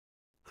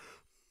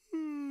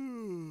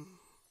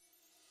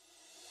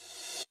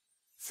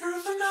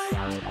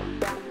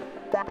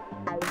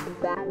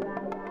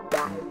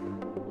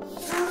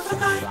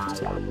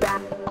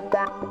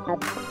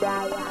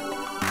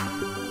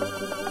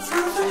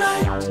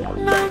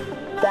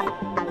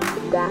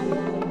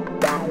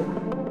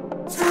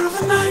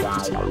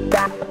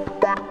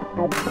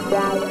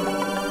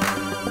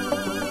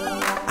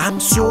I'm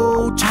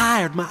so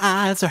tired, my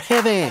eyes are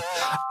heavy.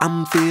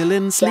 I'm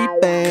feeling sleepy.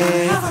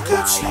 Gonna have a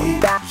good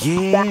sleep.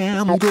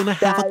 Yeah, I'm gonna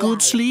have a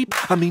good sleep.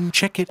 I mean,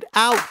 check it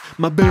out.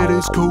 My bed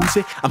is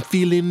cozy. I'm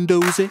feeling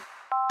dozy.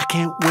 I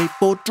can't wait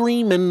for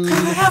dreaming.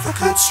 Gonna have a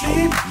good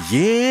sleep.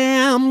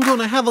 Yeah, I'm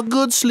gonna have a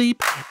good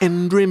sleep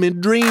and dreamy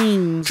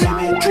dreams.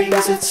 Dreamy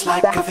dreams, it's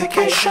like a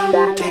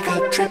vacation. Take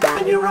a trip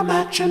in your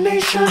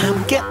imagination.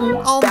 I'm getting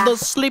on the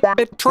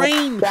sleepy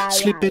train.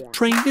 Sleepy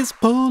train is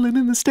pulling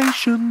in the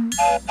station.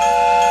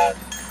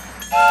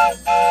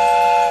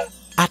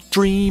 I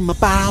dream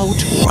about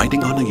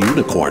riding on a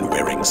unicorn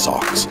wearing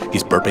socks.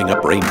 He's burping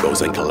up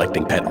rainbows and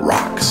collecting pet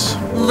rocks.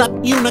 that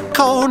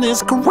unicorn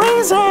is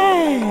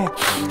crazy.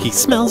 He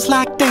smells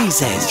like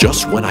daisies.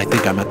 Just when I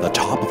think I'm at the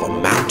top of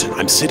a mountain,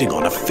 I'm sitting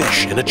on a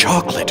fish in a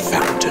chocolate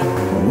fountain.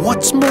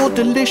 What's more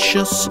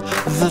delicious,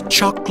 the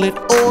chocolate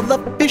or the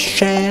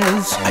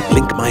fishes? I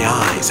blink my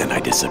eyes and I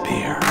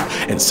disappear,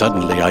 and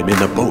suddenly I'm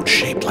in a boat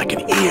shaped like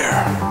an ear.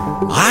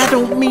 I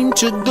don't mean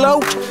to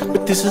gloat,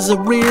 but this is a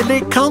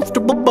really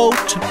comfortable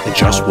boat. And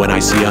just when I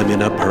see I'm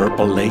in a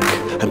purple lake,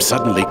 I'm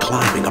suddenly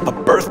climbing up a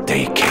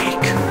birthday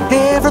cake.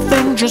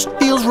 Everything just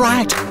feels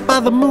right by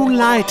the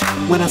moonlight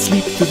when I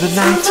sleep through the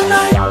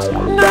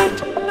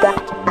night.